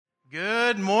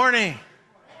Good morning.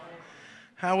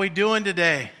 How are we doing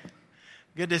today?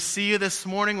 Good to see you this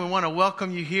morning. We want to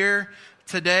welcome you here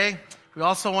today. We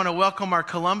also want to welcome our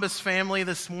Columbus family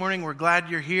this morning. We're glad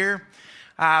you're here.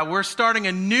 We're starting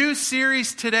a new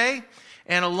series today,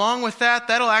 and along with that,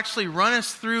 that'll actually run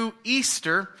us through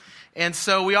Easter. And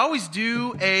so we always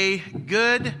do a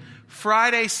Good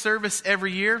Friday service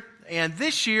every year. And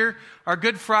this year, our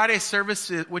Good Friday service,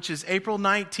 which is April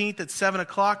 19th at 7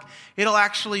 o'clock, it'll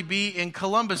actually be in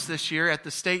Columbus this year at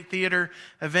the State Theater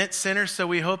Event Center. So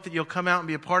we hope that you'll come out and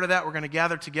be a part of that. We're going to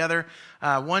gather together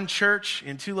one church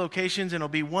in two locations, and it'll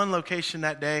be one location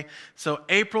that day. So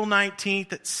April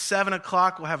 19th at 7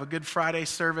 o'clock, we'll have a Good Friday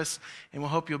service, and we'll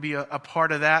hope you'll be a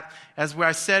part of that. As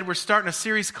I said, we're starting a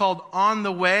series called On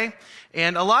the Way,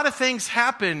 and a lot of things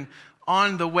happen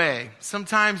on the way.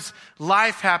 Sometimes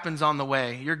life happens on the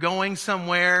way. You're going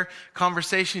somewhere,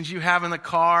 conversations you have in the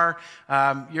car,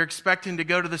 you're expecting to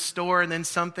go to the store and then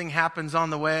something happens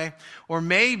on the way. Or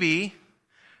maybe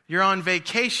you're on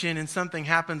vacation and something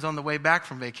happens on the way back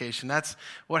from vacation. That's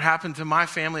what happened to my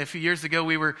family. A few years ago,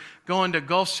 we were going to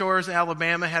Gulf Shores,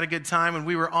 Alabama, had a good time, and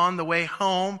we were on the way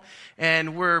home.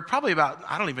 And we're probably about,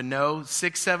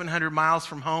 600-700 miles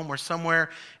from home. We're somewhere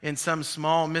in some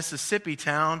small Mississippi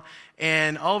town.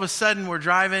 And all of a sudden, we're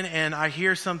driving, and I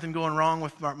hear something going wrong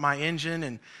with my engine,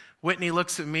 and Whitney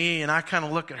looks at me, and I kind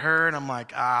of look at her, and I'm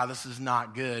like, this is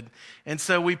not good. And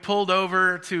so we pulled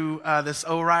over to this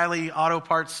O'Reilly auto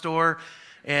parts store,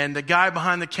 and the guy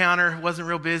behind the counter wasn't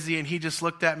real busy, and he just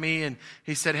looked at me, and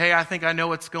he said, "Hey, I think I know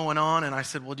what's going on." And I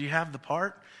said, "Well, do you have the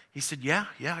part?" He said, Yeah,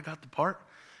 I got the part.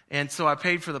 And so I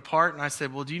paid for the part, and I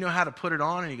said, "Well, do you know how to put it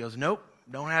on?" And he goes, "Nope,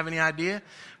 don't have any idea."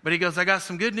 But he goes, "I got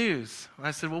some good news." And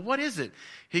I said, "Well, what is it?"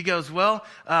 He goes, "Well,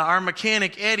 our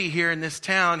mechanic Eddie here in this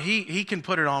town, he can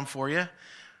put it on for you."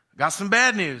 Got some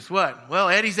bad news. What? "Well,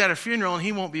 Eddie's at a funeral and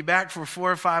he won't be back for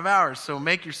 4 or 5 hours, so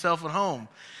make yourself at home."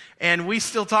 And we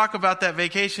still talk about that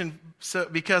vacation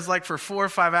because for 4 or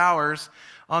 5 hours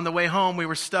on the way home, we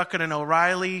were stuck at an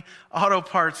O'Reilly auto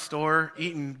parts store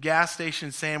eating gas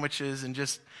station sandwiches and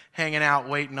just hanging out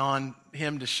waiting on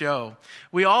him to show.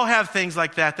 We all have things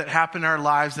like that happen in our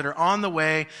lives that are on the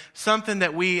way, something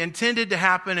that we intended to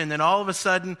happen, and then all of a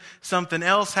sudden something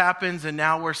else happens and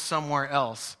now we're somewhere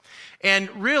else. And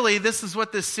really, this is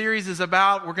what this series is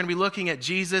about. We're going to be looking at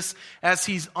Jesus as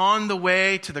he's on the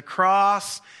way to the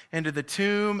cross and to the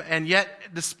tomb. And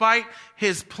yet, despite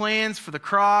his plans for the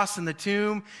cross and the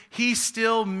tomb, he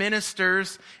still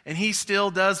ministers and he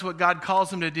still does what God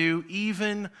calls him to do,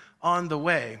 even on the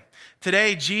way.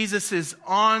 Today, Jesus is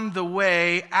on the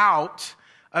way out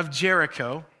of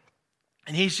Jericho.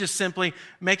 And he's just simply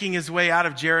making his way out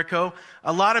of Jericho.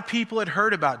 A lot of people had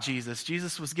heard about Jesus.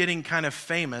 Jesus was getting kind of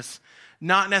famous,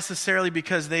 not necessarily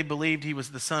because they believed he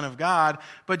was the Son of God,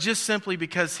 but just simply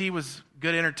because he was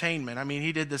good entertainment. I mean,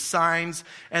 he did the signs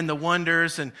and the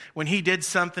wonders, and when he did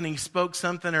something, he spoke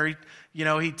something, or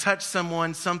he touched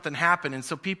someone, something happened. And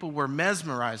so people were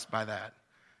mesmerized by that.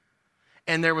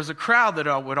 And there was a crowd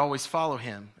that would always follow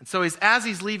him. And so as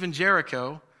he's leaving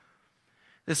Jericho,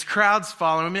 this crowd's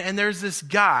following him, and there's this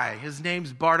guy. His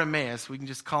name's Bartimaeus. We can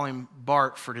just call him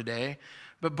Bart for today.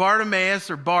 But Bartimaeus,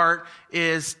 or Bart,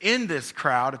 is in this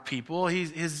crowd of people.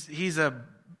 He's a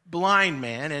blind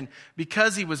man, and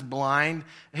because he was blind,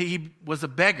 he was a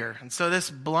beggar. And so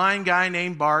this blind guy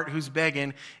named Bart, who's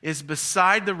begging, is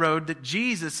beside the road that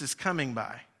Jesus is coming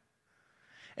by.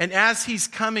 And as he's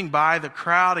coming by, the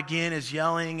crowd again is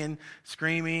yelling and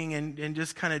screaming and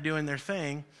just kind of doing their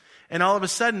thing. And all of a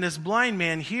sudden, this blind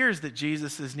man hears that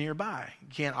Jesus is nearby. He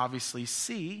can't obviously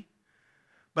see,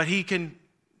 but he can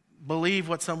believe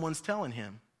what someone's telling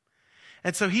him.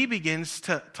 And so he begins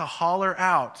to holler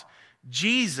out,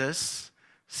 "Jesus,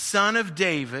 Son of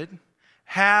David,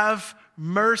 have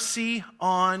mercy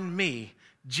on me.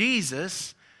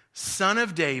 Jesus, Son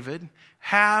of David,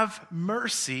 have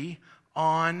mercy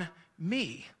on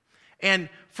me." And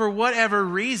for whatever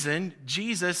reason,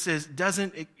 Jesus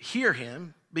doesn't hear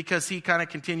him, because he kind of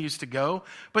continues to go.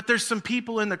 But there's some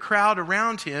people in the crowd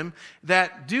around him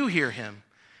that do hear him.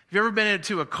 Have you ever been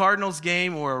to a Cardinals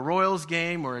game or a Royals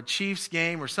game or a Chiefs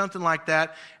game or something like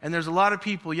that, and there's a lot of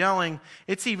people yelling?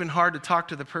 It's even hard to talk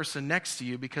to the person next to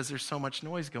you because there's so much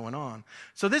noise going on.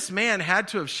 So this man had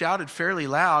to have shouted fairly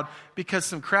loud because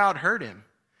some crowd heard him.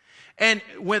 And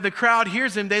when the crowd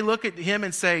hears him, they look at him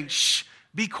and say, "Shh,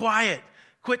 be quiet.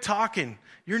 Quit talking.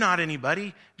 You're not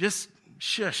anybody. Just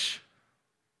shush."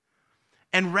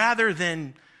 And rather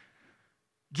than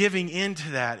giving in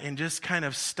to that and just kind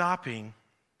of stopping,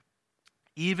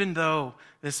 even though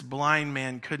this blind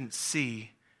man couldn't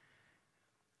see,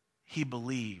 he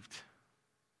believed.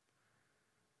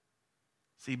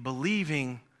 See,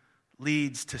 believing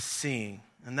leads to seeing.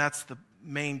 And that's the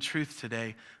main truth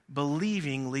today.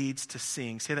 Believing leads to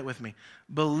seeing. Say that with me.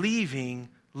 Believing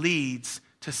leads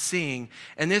to seeing.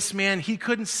 And this man, he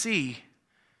couldn't see,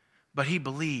 but he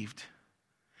believed.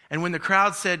 And when the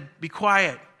crowd said, "Be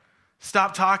quiet,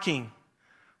 stop talking,"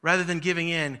 rather than giving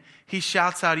in, he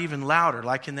shouts out even louder,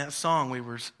 like in that song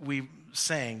we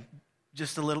sang,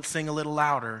 sing a little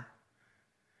louder.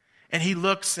 And he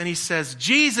looks and he says,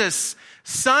 "Jesus,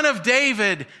 Son of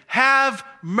David, have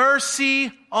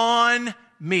mercy on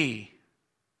me."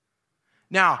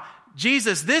 Now,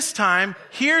 Jesus this time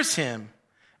hears him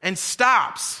and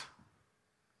stops.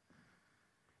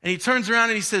 And he turns around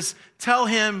and he says, "Tell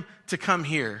him to come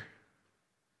here."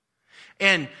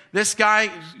 And this guy,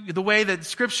 the way that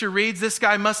Scripture reads, this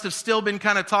guy must have still been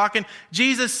kind of talking.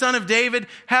 "Jesus, Son of David,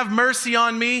 have mercy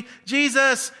on me.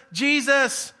 Jesus,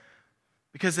 Jesus."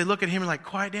 Because they look at him and like,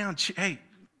 "Quiet down. Hey,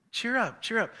 cheer up,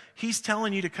 cheer up. He's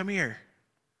telling you to come here."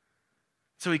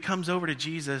 So he comes over to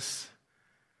Jesus.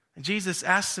 And Jesus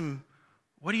asks him,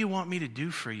 "What do you want me to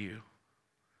do for you?"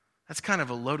 That's kind of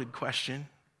a loaded question.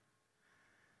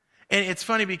 And it's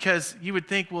funny because you would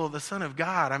think, well, the Son of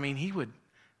God, he would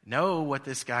know what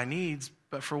this guy needs.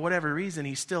 But for whatever reason,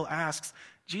 he still asks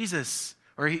Jesus,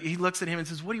 or he looks at him and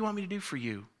says, "What do you want me to do for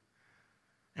you?"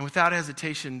 And without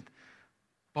hesitation,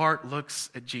 Bart looks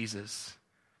at Jesus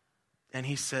and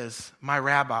he says, "My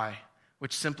rabbi,"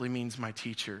 which simply means my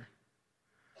teacher,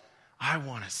 "I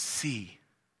want to see."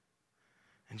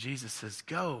 And Jesus says,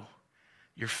 "Go,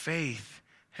 your faith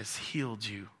has healed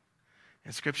you."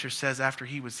 And Scripture says after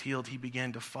he was healed, he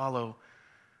began to follow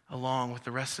along with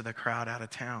the rest of the crowd out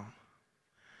of town.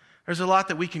 There's a lot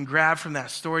that we can grab from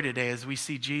that story today as we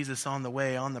see Jesus on the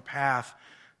way, on the path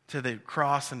to the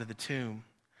cross and to the tomb.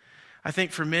 I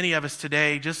think for many of us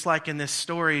today, just like in this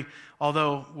story,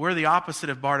 although we're the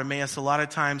opposite of Bartimaeus, a lot of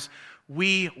times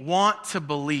we want to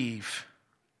believe.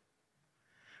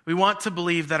 We want to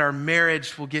believe that our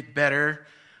marriage will get better.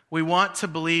 We want to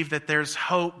believe that there's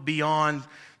hope beyond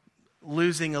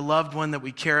losing a loved one that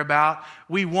we care about.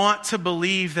 We want to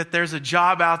believe that there's a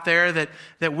job out there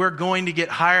that we're going to get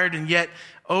hired, and yet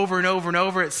over and over and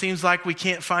over it seems like we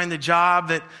can't find the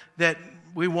job that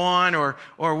we want,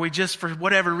 or we just, for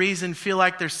whatever reason, feel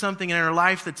like there's something in our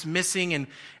life that's missing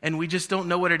and we just don't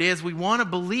know what it is. We want to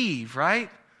believe, right?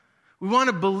 We want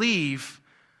to believe,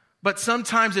 but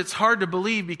sometimes it's hard to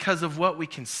believe because of what we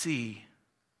can see.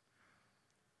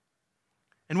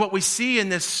 And what we see in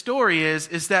this story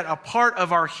is that a part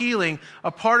of our healing,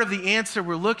 a part of the answer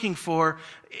we're looking for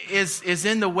is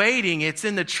in the waiting, it's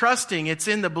in the trusting, it's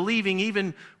in the believing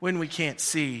even when we can't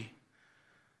see.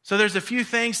 So there's a few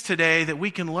things today that we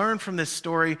can learn from this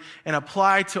story and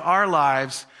apply to our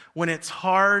lives when it's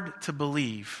hard to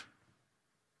believe.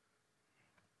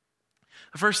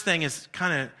 The first thing is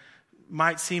kind of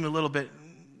might seem a little bit,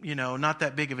 not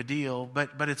that big of a deal,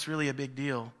 but it's really a big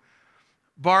deal.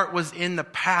 Bart was in the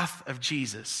path of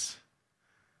Jesus.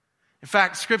 In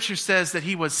fact, Scripture says that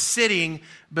he was sitting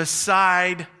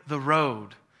beside the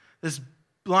road. This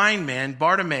blind man,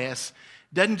 Bartimaeus,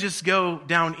 doesn't just go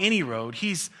down any road.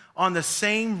 He's on the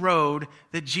same road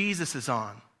that Jesus is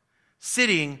on,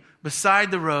 sitting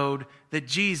beside the road that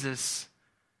Jesus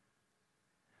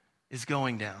is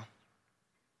going down.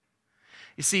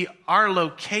 You see, our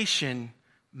location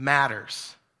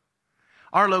matters.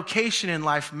 Our location in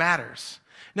life matters.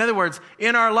 In other words,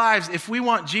 in our lives, if we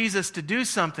want Jesus to do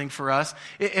something for us,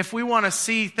 if we want to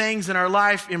see things in our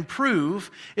life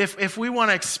improve, if we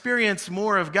want to experience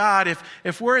more of God,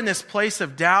 if we're in this place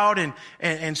of doubt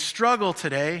and struggle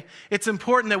today, it's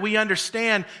important that we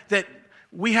understand that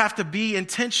we have to be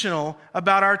intentional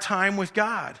about our time with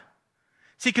God.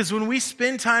 See, because when we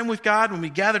spend time with God, when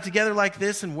we gather together like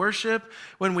this and worship,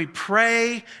 when we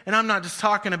pray, and I'm not just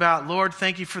talking about, "Lord,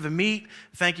 thank you for the meat,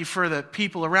 thank you for the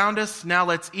people around us, now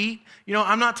let's eat."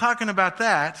 I'm not talking about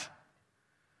that.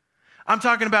 I'm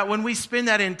talking about when we spend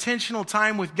that intentional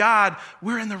time with God,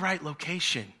 we're in the right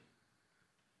location.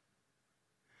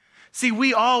 See,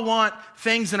 we all want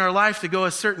things in our life to go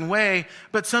a certain way,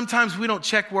 but sometimes we don't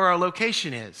check where our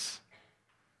location is.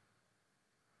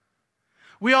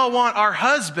 We all want our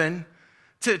husband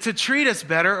to treat us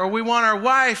better, or we want our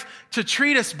wife to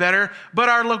treat us better, but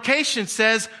our location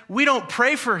says we don't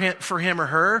pray for him or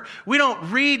her. We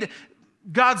don't read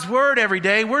God's word every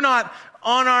day. We're not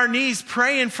on our knees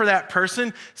praying for that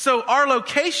person. So our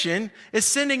location is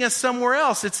sending us somewhere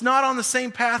else. It's not on the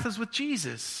same path as with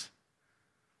Jesus.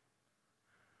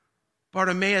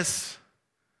 Bartimaeus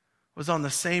was on the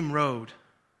same road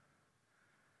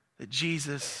that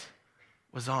Jesus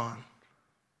was on.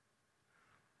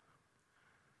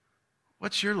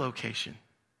 What's your location?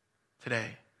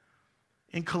 today.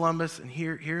 In Columbus and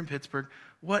here in Pittsburgh,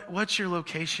 what's your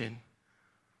location?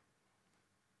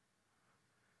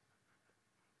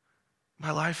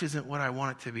 My life isn't what I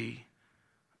want it to be.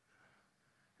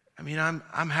 I mean,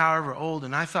 I'm however old,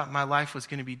 and I thought my life was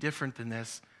going to be different than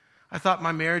this. I thought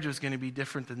my marriage was going to be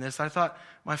different than this. I thought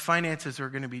my finances were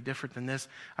going to be different than this.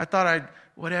 I thought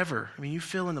whatever. I mean, you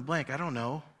fill in the blank. I don't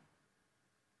know.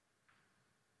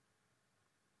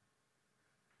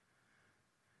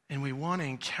 And we want to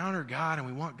encounter God, and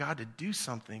we want God to do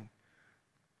something.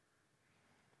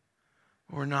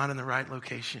 We're not in the right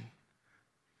location.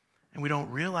 And we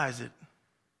don't realize it.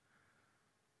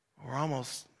 We're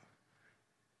almost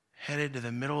headed to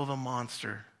the middle of a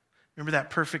monster. Remember that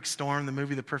Perfect Storm, the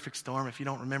movie The Perfect Storm? If you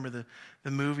don't remember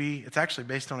the movie, it's actually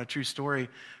based on a true story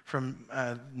from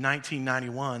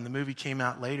 1991. The movie came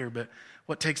out later, but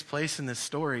what takes place in this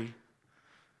story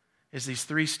is these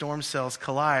 3 storm cells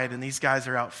collide, and these guys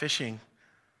are out fishing.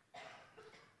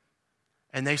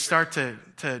 And they start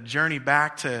to journey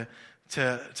back to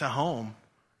home.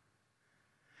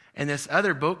 And this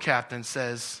other boat captain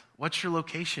says, "What's your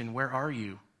location? Where are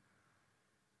you?"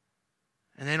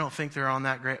 And they don't think they're on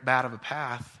that bad of a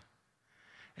path.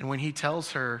 And when he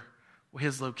tells her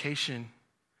his location,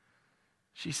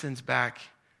 she sends back,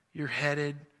 "You're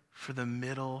headed for the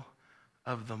middle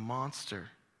of the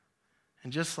monster."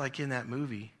 And just like in that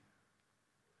movie,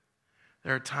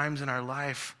 there are times in our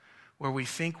life where we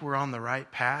think we're on the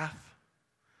right path.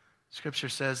 Scripture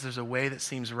says there's a way that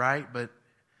seems right, but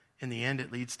in the end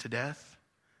it leads to death.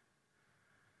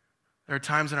 There are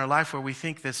times in our life where we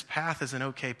think this path is an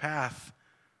okay path,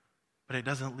 but it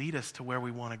doesn't lead us to where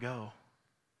we want to go.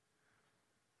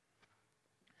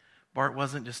 Bart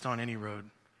wasn't just on any road.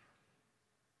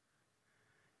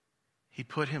 He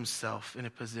put himself in a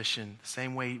position the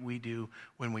same way we do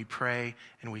when we pray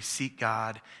and we seek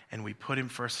God and we put him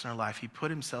first in our life. He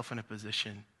put himself in a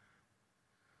position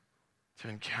to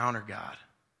encounter God.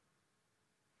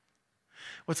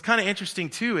 What's kind of interesting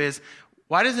too is,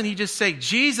 why doesn't he just say,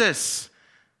 "Jesus,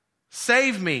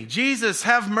 save me. Jesus,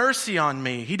 have mercy on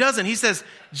me"? He doesn't. He says,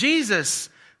 "Jesus,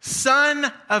 Son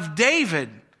of David,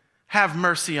 have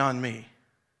mercy on me."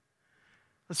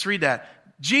 Let's read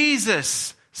that.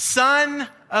 "Jesus, Son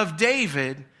of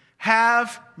David,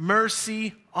 have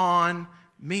mercy on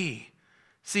me."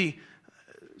 See,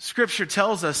 Scripture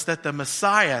tells us that the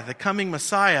Messiah, the coming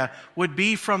Messiah, would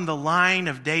be from the line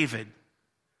of David.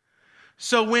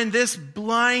 So when this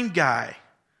blind guy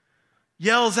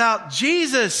yells out,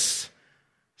 "Jesus,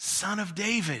 Son of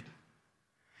David,"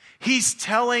 he's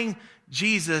telling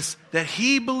Jesus that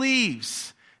he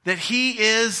believes that he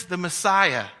is the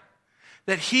Messiah,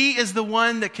 that he is the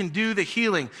one that can do the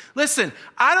healing. Listen,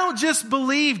 I don't just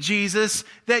believe, Jesus,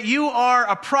 that you are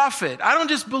a prophet. I don't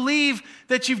just believe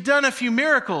that you've done a few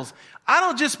miracles. I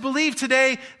don't just believe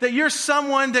today that you're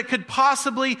someone that could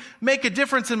possibly make a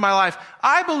difference in my life.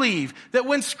 I believe that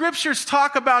when scriptures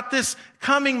talk about this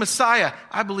coming Messiah,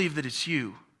 I believe that it's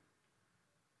you.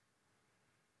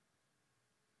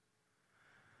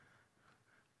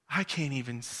 I can't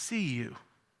even see you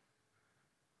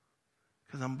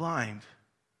because I'm blind.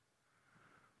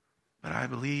 But I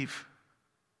believe.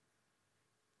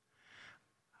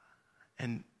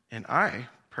 And I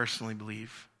personally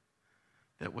believe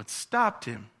that what stopped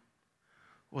him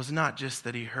was not just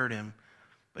that he heard him,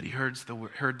 but he heard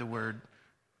the word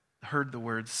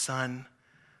Son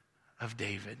of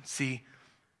David. See,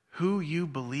 who you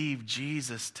believe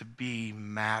Jesus to be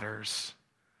matters.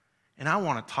 And I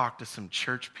want to talk to some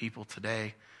church people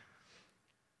today.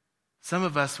 Some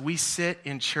of us, we sit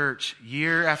in church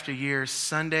year after year,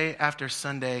 Sunday after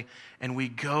Sunday, and we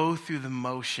go through the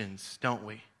motions, don't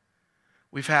we?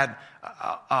 We've had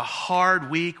a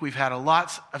hard week. We've had a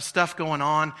lot of stuff going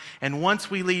on. And once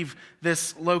we leave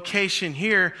this location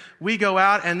here, we go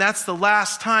out, and that's the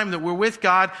last time that we're with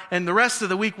God. And the rest of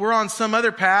the week, we're on some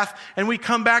other path. And we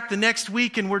come back the next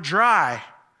week, and we're dry.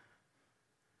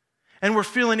 And we're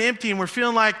feeling empty, and we're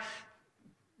feeling like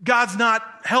God's not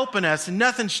helping us, and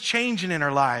nothing's changing in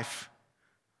our life.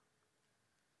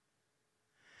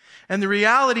 And the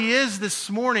reality is this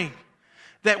morning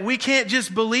that we can't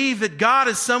just believe that God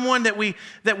is someone that we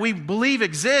believe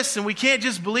exists, and we can't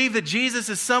just believe that Jesus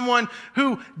is someone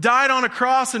who died on a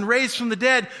cross and raised from the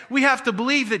dead. We have to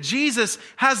believe that Jesus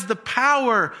has the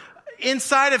power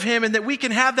inside of him, and that we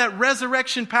can have that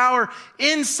resurrection power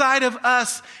inside of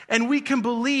us, and we can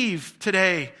believe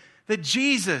today that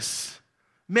Jesus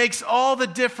makes all the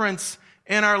difference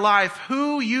in our life.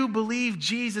 Who you believe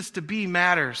Jesus to be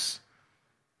matters.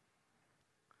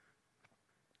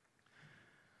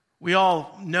 We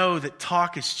all know that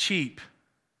talk is cheap.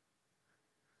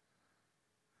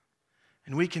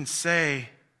 And we can say,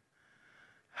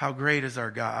 how great is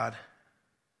our God.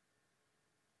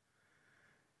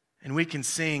 And we can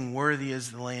sing, worthy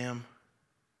is the Lamb.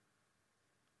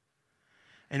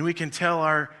 And we can tell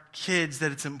our kids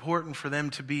that it's important for them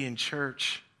to be in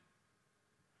church.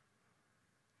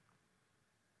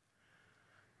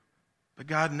 But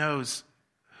God knows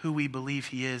who we believe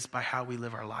He is by how we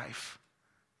live our life.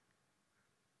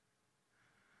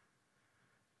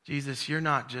 Jesus, you're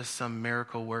not just some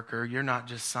miracle worker. You're not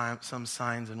just some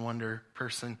signs and wonder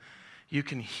person. You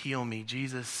can heal me.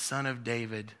 Jesus, Son of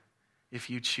David, if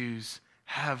you choose,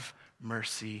 have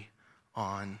mercy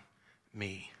on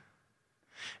me.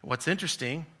 What's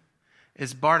interesting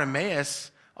is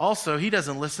Bartimaeus also, he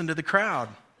doesn't listen to the crowd.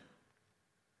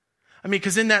 I mean,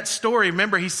 because in that story,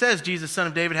 remember, he says, Jesus, Son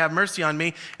of David, have mercy on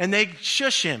me, and they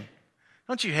shush him.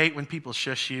 Don't you hate when people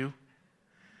shush you?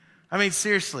 I mean,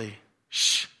 seriously,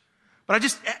 shh. But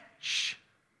shh.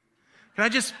 Can I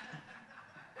just...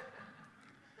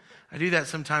 I do that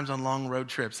sometimes on long road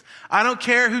trips. I don't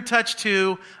care who touched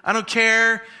who. I don't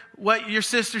care what your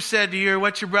sister said to you or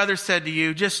what your brother said to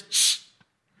you. Just shh.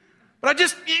 But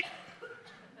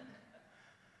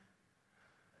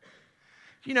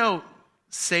you know,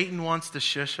 Satan wants to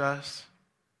shush us.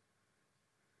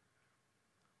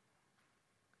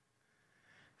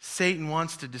 Satan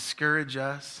wants to discourage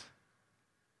us.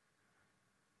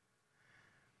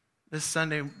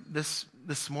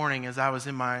 This morning, as I was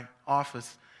in my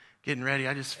office getting ready,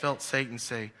 I just felt Satan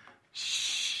say,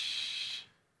 shh.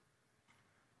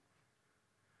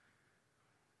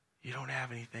 You don't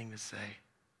have anything to say.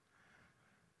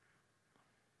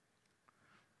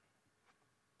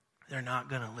 They're not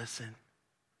going to listen.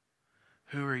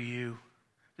 Who are you?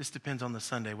 This depends on the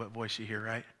Sunday, what voice you hear,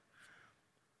 right?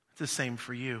 It's the same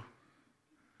for you.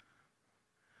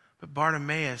 But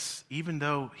Bartimaeus, even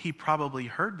though he probably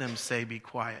heard them say, be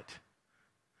quiet,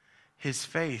 his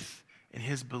faith and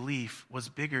his belief was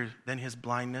bigger than his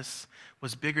blindness,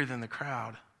 was bigger than the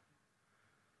crowd.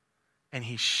 And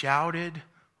he shouted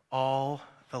all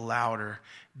the louder,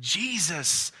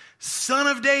 Jesus, Son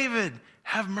of David,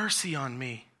 have mercy on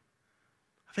me.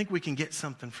 I think we can get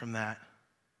something from that.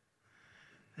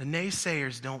 The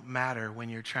naysayers don't matter when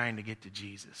you're trying to get to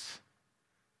Jesus.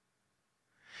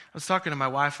 I was talking to my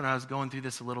wife when I was going through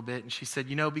this a little bit, and she said,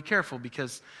 be careful,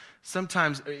 because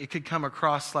sometimes it could come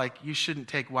across like you shouldn't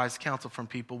take wise counsel from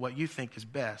people, what you think is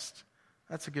best.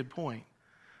 That's a good point.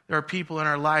 There are people in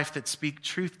our life that speak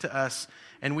truth to us,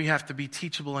 and we have to be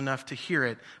teachable enough to hear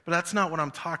it. But that's not what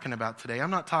I'm talking about today.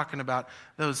 I'm not talking about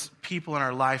those people in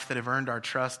our life that have earned our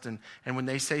trust, and when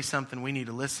they say something, we need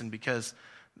to listen because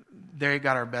they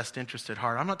got our best interest at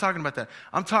heart. I'm not talking about that.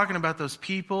 I'm talking about those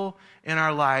people in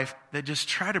our life that just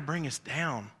try to bring us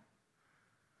down,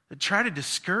 that try to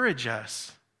discourage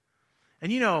us.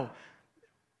 And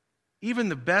even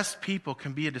the best people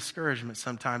can be a discouragement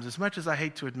sometimes. As much as I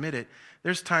hate to admit it,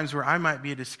 there's times where I might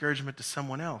be a discouragement to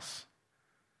someone else.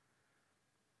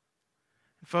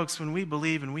 And folks, when we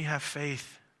believe and we have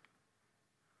faith,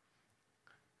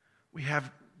 we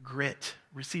have grit.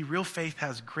 See, real faith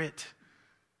has grit.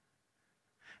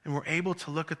 And we're able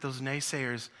to look at those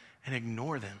naysayers and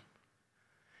ignore them.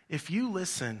 If you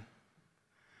listen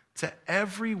to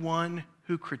everyone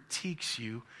who critiques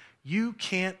you, you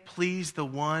can't please the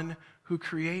one who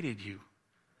created you.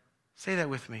 Say that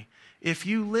with me. If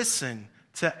you listen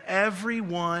to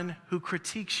everyone who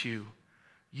critiques you,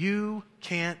 you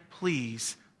can't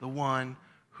please the one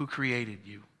who created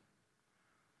you.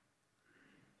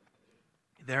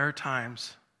 There are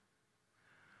times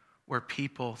where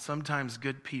people, sometimes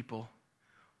good people,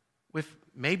 with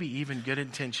maybe even good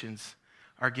intentions,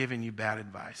 are giving you bad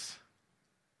advice.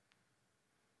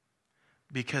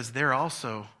 Because they're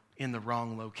also in the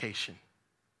wrong location.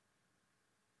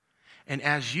 And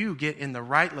as you get in the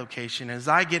right location, as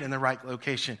I get in the right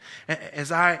location,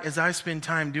 as I spend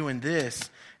time doing this,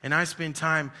 and I spend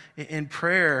time in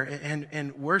prayer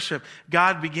and worship,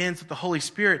 God begins with the Holy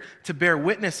Spirit to bear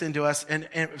witness into us, and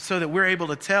so that we're able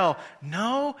to tell,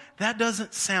 no, that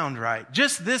doesn't sound right.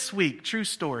 Just this week, true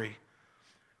story,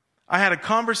 I had a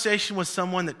conversation with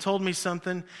someone that told me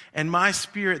something, and my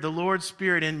spirit, the Lord's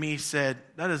Spirit in me said,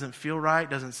 that doesn't feel right,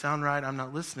 doesn't sound right, I'm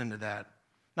not listening to that.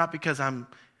 Not because I'm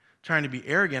trying to be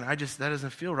arrogant, that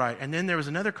doesn't feel right. And then there was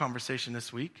another conversation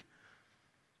this week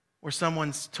where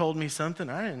someone's told me something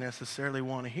I didn't necessarily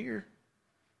want to hear.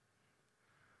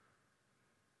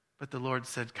 But the Lord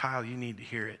said, Kyle, you need to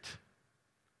hear it.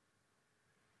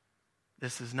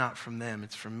 This is not from them,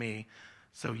 it's from me.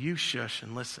 So you shush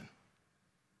and listen.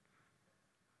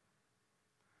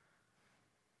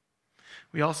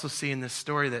 We also see in this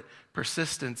story that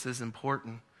persistence is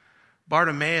important.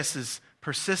 Bartimaeus'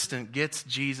 persistence gets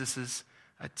Jesus'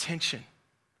 attention.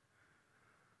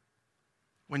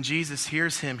 When Jesus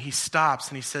hears him, he stops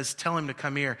and he says, tell him to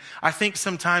come here. I think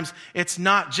sometimes it's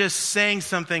not just saying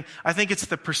something. I think it's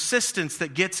the persistence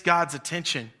that gets God's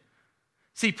attention.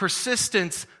 See,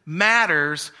 persistence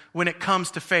matters when it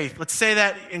comes to faith. Let's say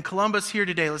that in Columbus here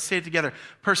today. Let's say it together.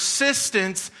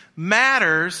 Persistence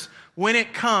matters when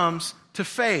it comes to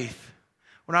faith.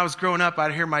 When I was growing up,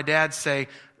 I'd hear my dad say,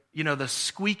 the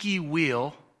squeaky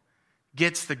wheel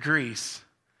gets the grease.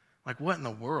 Like, what in the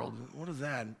world? What is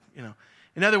that?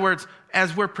 In other words,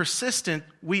 as we're persistent,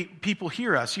 people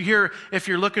hear us. You hear if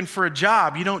you're looking for a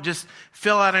job, you don't just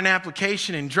fill out an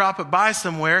application and drop it by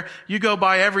somewhere. You go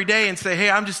by every day and say, hey,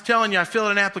 I'm just telling you, I filled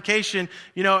out an application.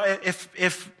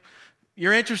 If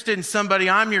you're interested in somebody,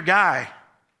 I'm your guy.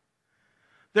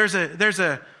 There's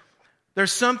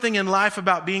something in life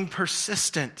about being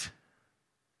persistent.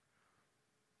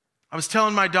 I was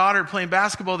telling my daughter playing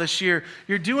basketball this year,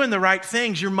 you're doing the right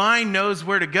things. Your mind knows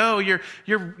where to go. You're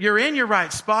in your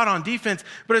right spot on defense,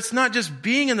 but it's not just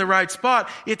being in the right spot.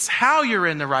 It's how you're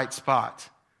in the right spot.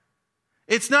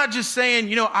 It's not just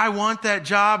saying, I want that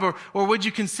job or would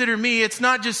you consider me? It's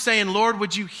not just saying, Lord,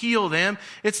 would you heal them?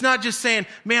 It's not just saying,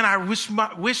 man, I wish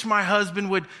my husband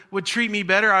would treat me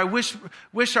better. I wish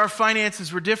our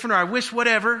finances were different or I wish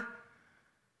whatever.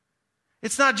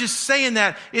 It's not just saying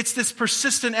that. It's this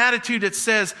persistent attitude that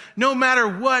says, no matter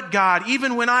what, God,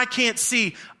 even when I can't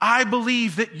see, I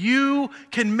believe that you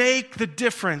can make the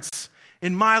difference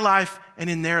in my life and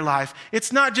in their life.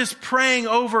 It's not just praying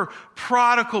over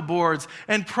prodigal boards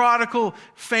and prodigal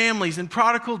families and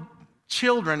prodigal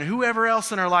children, whoever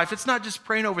else in our life. It's not just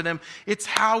praying over them. It's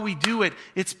how we do it.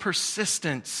 It's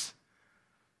persistence.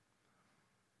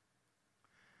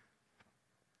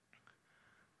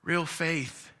 Real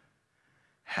faith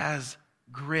has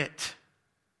grit.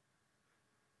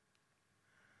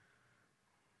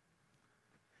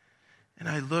 And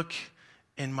I look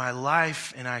in my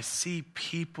life and I see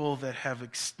people that have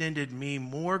extended me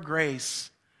more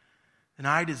grace than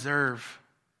I deserve.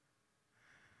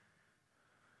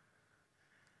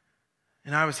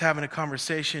 And I was having a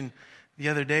conversation the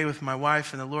other day with my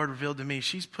wife, and the Lord revealed to me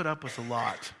she's put up with a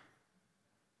lot.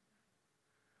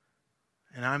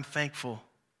 And I'm thankful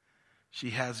she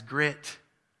has grit.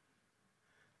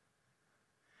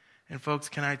 And folks,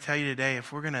 can I tell you today,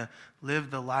 if we're going to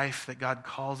live the life that God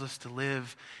calls us to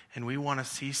live, and we want to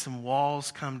see some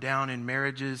walls come down in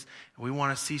marriages, and we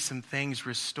want to see some things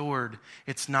restored,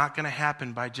 it's not going to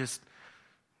happen by just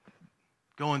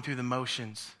going through the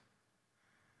motions.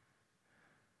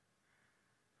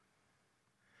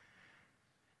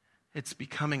 It's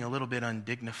becoming a little bit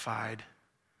undignified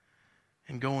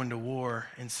and going to war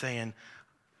and saying,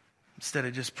 instead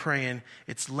of just praying,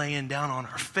 it's laying down on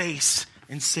our face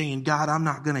and saying, God, I'm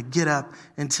not going to get up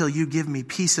until you give me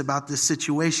peace about this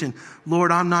situation. Lord,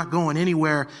 I'm not going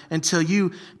anywhere until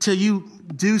you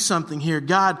do something here.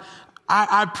 God,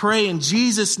 I pray in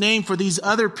Jesus' name for these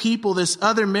other people, this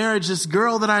other marriage, this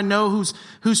girl that I know who's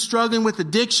struggling with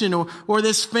addiction or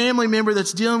this family member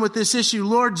that's dealing with this issue.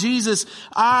 Lord Jesus,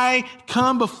 I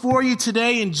come before you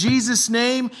today in Jesus'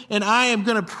 name, and I am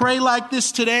going to pray like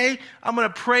this today. I'm going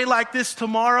to pray like this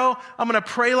tomorrow. I'm going to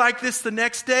pray like this the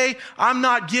next day. I'm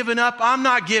not giving up. I'm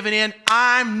not giving in.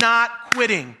 I'm not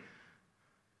quitting.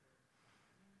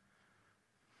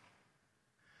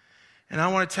 And I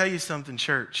want to tell you something,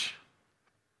 church.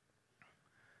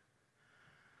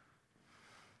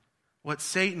 What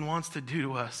Satan wants to do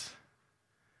to us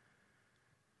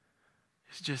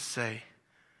is just say,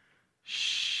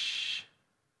 shh.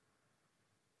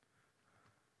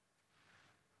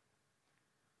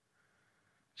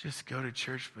 Just go to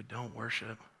church, but don't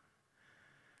worship.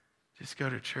 Just go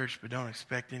to church, but don't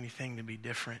expect anything to be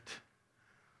different.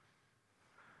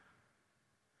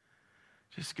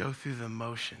 Just go through the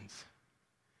motions.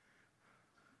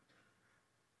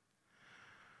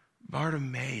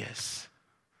 Bartimaeus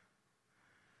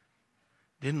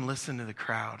didn't listen to the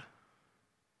crowd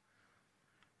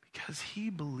because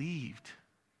he believed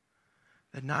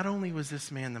that not only was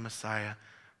this man the Messiah,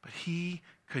 but he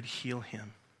could heal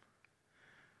him.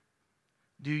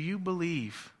 Do you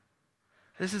believe?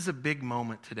 This is a big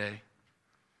moment today,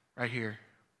 right here.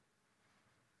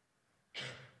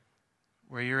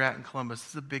 Where you're at in Columbus, this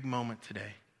is a big moment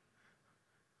today.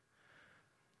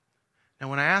 Now,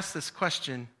 when I ask this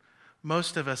question,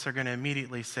 most of us are going to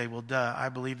immediately say, well, duh, I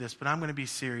believe this, but I'm going to be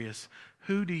serious.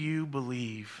 Who do you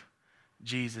believe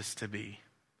Jesus to be?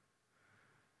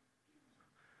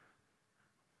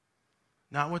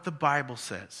 Not what the Bible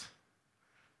says.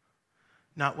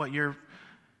 Not what your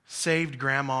saved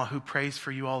grandma who prays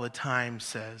for you all the time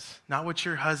says. Not what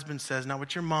your husband says, not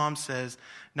what your mom says,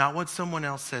 not what someone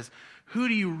else says. Who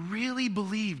do you really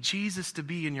believe Jesus to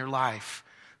be in your life?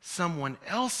 Someone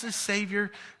else's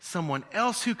Savior, someone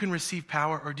else who can receive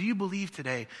power? Or do you believe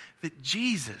today that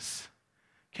Jesus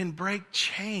can break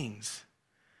chains,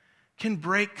 can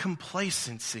break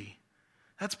complacency?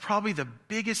 That's probably the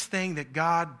biggest thing that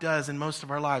God does in most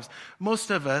of our lives. Most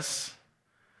of us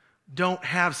don't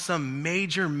have some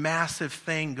major, massive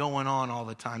thing going on all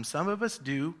the time. Some of us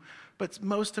do, but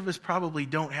most of us probably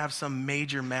don't have some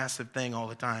major, massive thing all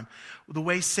the time. The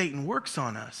way Satan works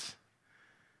on us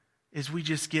is we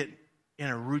just get in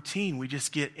a routine. We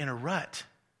just get in a rut.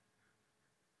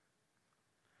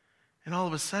 And all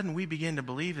of a sudden, we begin to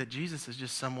believe that Jesus is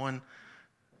just someone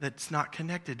that's not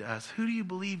connected to us. Who do you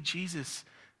believe Jesus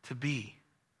to be?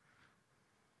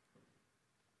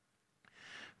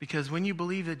 Because when you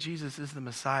believe that Jesus is the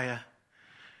Messiah,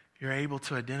 you're able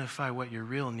to identify what your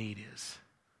real need is.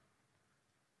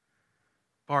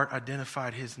 Bart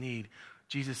identified his need.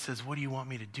 Jesus says, what do you want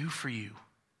me to do for you?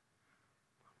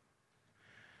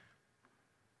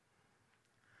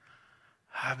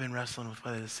 I've been wrestling with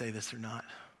whether to say this or not.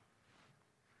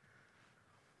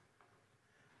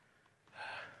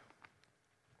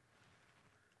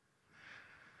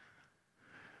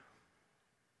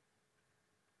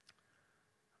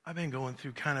 I've been going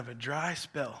through kind of a dry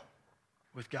spell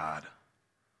with God.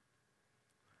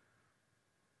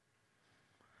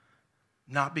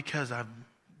 Not because I've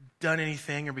done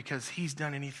anything or because He's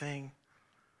done anything.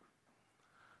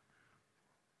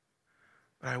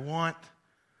 But I want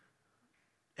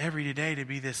every day to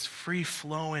be this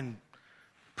free-flowing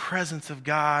presence of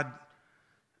God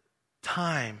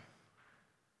time.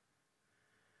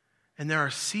 And there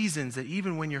are seasons that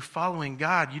even when you're following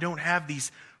God, you don't have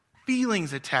these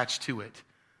feelings attached to it.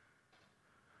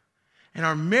 And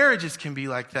our marriages can be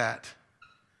like that.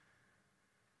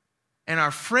 And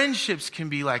our friendships can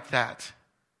be like that.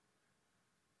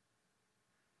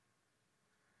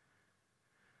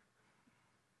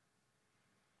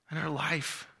 And our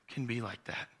life can be like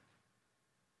that.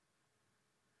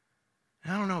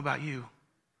 And I don't know about you,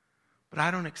 but I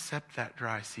don't accept that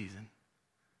dry season.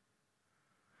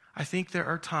 I think there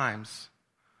are times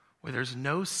where there's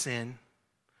no sin,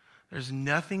 there's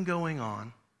nothing going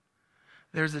on.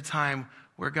 There's a time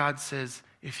where God says,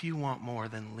 if you want more,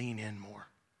 then lean in more.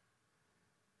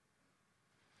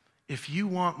 If you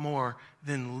want more,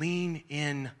 then lean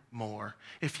in more.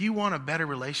 If you want a better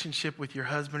relationship with your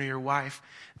husband or your wife,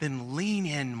 then lean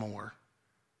in more.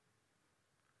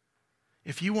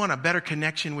 If you want a better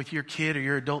connection with your kid or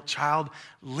your adult child,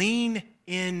 lean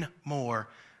in more.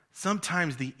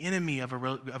 Sometimes the enemy of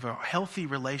a healthy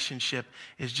relationship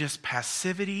is just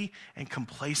passivity and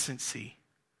complacency.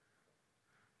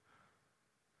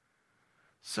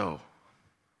 So,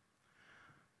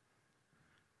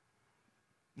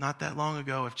 not that long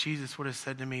ago, if Jesus would have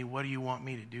said to me, what do you want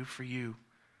me to do for you?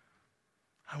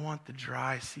 I want the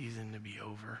dry season to be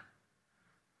over.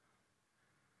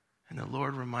 And the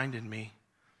Lord reminded me,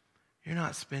 you're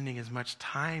not spending as much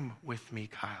time with me,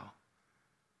 Kyle.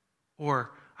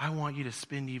 Or, I want you to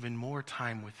spend even more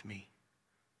time with me.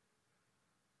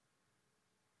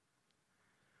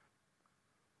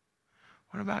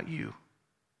 What about you?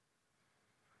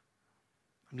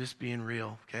 I'm just being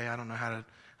real, okay?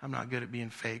 I'm not good at being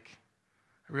fake.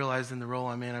 I realize in the role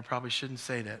I'm in, I probably shouldn't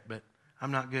say that, but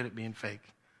I'm not good at being fake.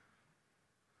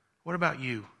 What about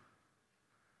you?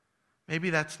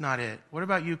 Maybe that's not it. What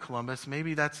about you, Columbus?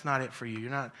 Maybe that's not it for you. You're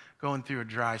not going through a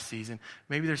dry season.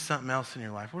 Maybe there's something else in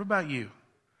your life. What about you?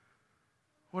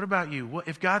 What about you?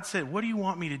 If God said, what do you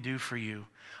want me to do for you?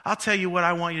 I'll tell you what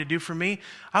I want you to do for me.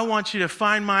 I want you to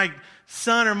find my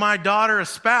son or my daughter a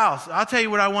spouse. I'll tell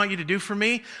you what I want you to do for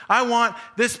me. I want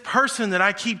this person that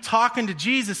I keep talking to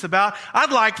Jesus about,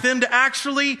 I'd like them to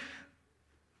actually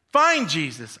find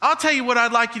Jesus. I'll tell you what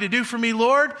I'd like you to do for me,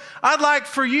 Lord. I'd like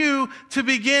for you to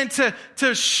begin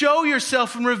to show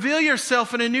yourself and reveal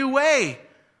yourself in a new way.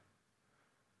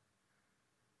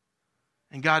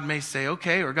 And God may say,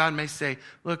 okay, or God may say,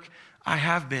 look, I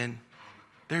have been.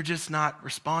 They're just not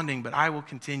responding, but I will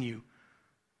continue.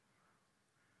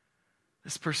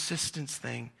 This persistence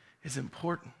thing is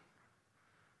important.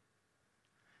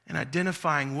 And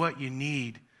identifying what you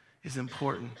need is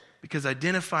important, because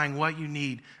identifying what you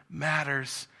need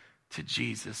matters to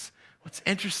Jesus. What's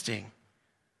interesting,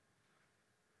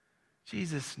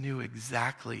 Jesus knew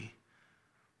exactly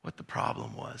what the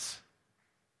problem was.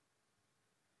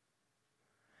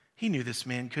 He knew this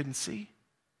man couldn't see.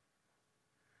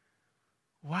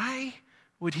 Why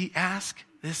would he ask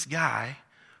this guy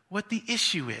what the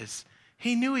issue is?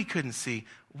 He knew he couldn't see.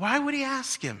 Why would he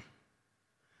ask him?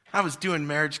 I was doing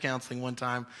marriage counseling one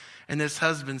time, and this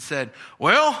husband said,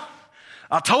 well,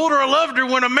 I told her I loved her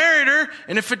when I married her,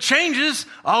 and if it changes,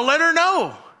 I'll let her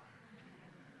know.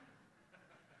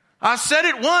 I said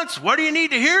it once. What do you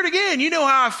need to hear it again? You know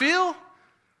how I feel.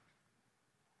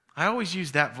 I always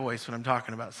use that voice when I'm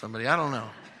talking about somebody. I don't know.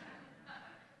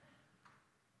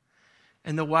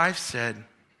 And the wife said,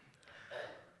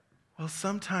 well,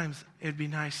 sometimes it'd be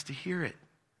nice to hear it,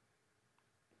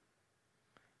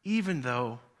 even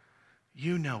though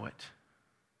you know it.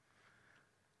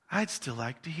 I'd still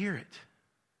like to hear it.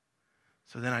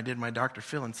 So then I did my Dr.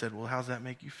 Phil and said, well, how's that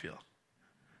make you feel?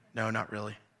 No, not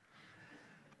really.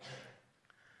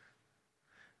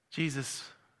 Jesus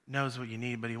knows what you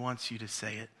need, but he wants you to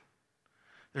say it.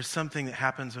 There's something that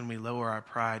happens when we lower our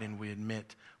pride and we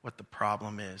admit what the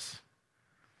problem is.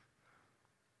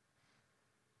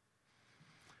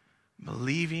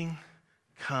 Believing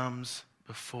comes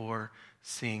before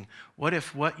seeing. What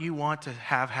if what you want to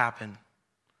have happen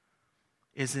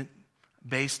isn't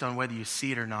based on whether you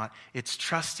see it or not? It's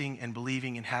trusting and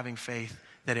believing and having faith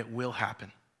that it will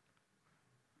happen.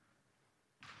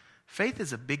 Faith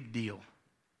is a big deal.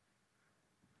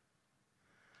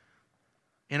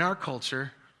 In our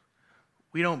culture,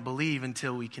 we don't believe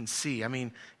until we can see. I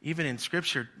mean, even in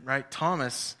Scripture, right?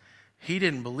 Thomas, he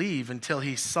didn't believe until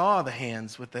he saw the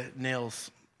hands with the nails,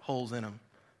 holes in them.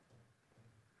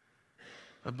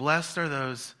 But blessed are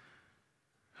those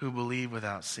who believe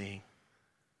without seeing.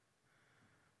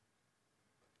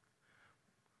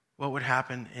 What would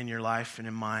happen in your life and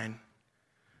in mine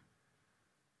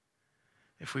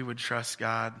if we would trust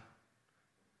God?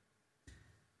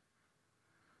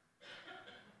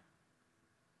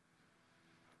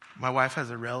 My wife has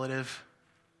a relative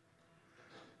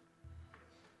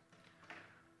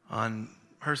on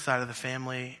her side of the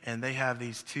family, and they have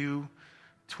these 2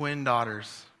 twin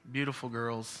daughters, beautiful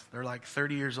girls. They're like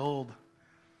 30 years old.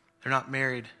 They're not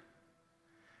married.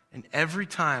 And every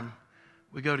time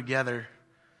we go together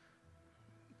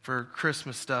for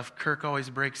Christmas stuff, Kirk always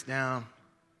breaks down.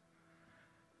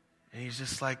 And he's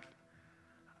just like,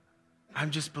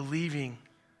 I'm just believing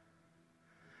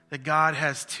that God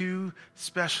has 2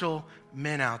 special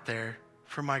men out there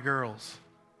for my girls.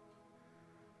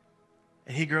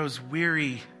 And he grows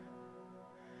weary,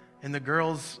 and the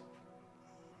girls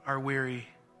are weary.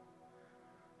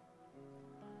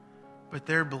 But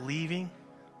they're believing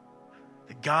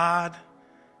that God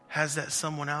has that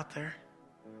someone out there,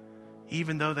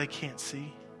 even though they can't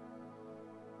see.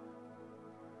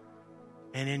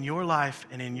 And in your life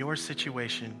and in your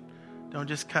situation, don't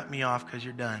just cut me off because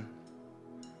you're done.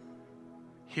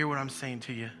 Hear what I'm saying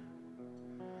to you.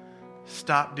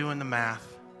 Stop doing the math.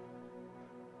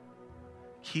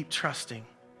 Keep trusting.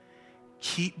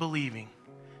 Keep believing.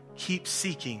 Keep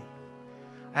seeking.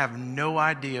 I have no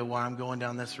idea why I'm going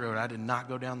down this road. I did not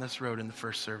go down this road in the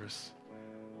first service.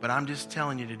 But I'm just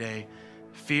telling you today,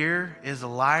 fear is a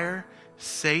liar.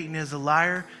 Satan is a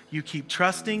liar. You keep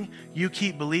trusting. You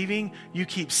keep believing. You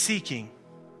keep seeking.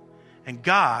 And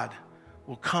God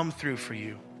will come through for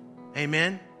you.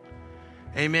 Amen.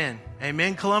 Amen.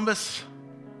 Amen, Columbus.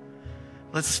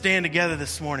 Let's stand together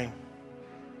this morning.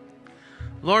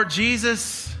 Lord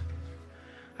Jesus,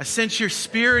 I sense your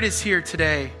Spirit is here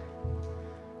today.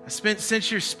 I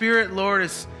sense your Spirit, Lord,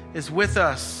 is with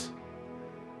us.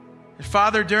 And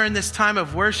Father, during this time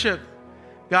of worship,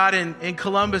 God, in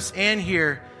Columbus and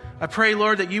here, I pray,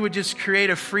 Lord, that you would just create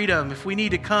a freedom. If we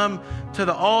need to come to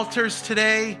the altars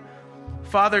today,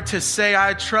 Father, to say,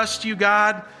 I trust you,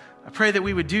 God, I pray that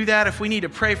we would do that. If we need to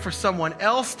pray for someone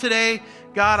else today,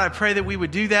 God, I pray that we would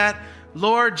do that.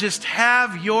 Lord, just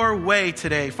have your way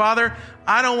today. Father,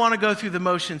 I don't want to go through the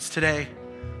motions today.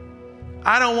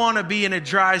 I don't want to be in a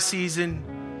dry season.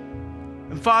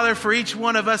 And Father, for each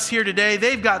one of us here today,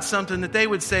 they've got something that they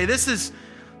would say, this is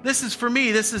for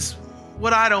me. This is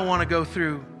what I don't want to go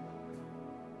through.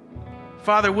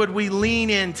 Father, would we lean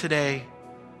in today?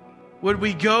 Would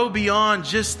we go beyond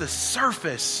just the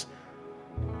surface?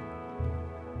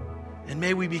 And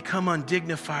may we become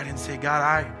undignified and say,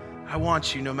 God, I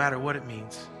want you no matter what it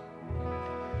means.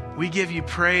 We give you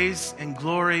praise and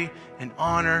glory and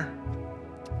honor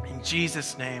in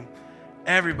Jesus' name.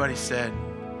 Everybody said,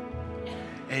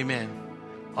 amen.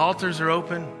 Altars are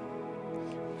open.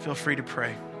 Feel free to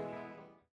pray.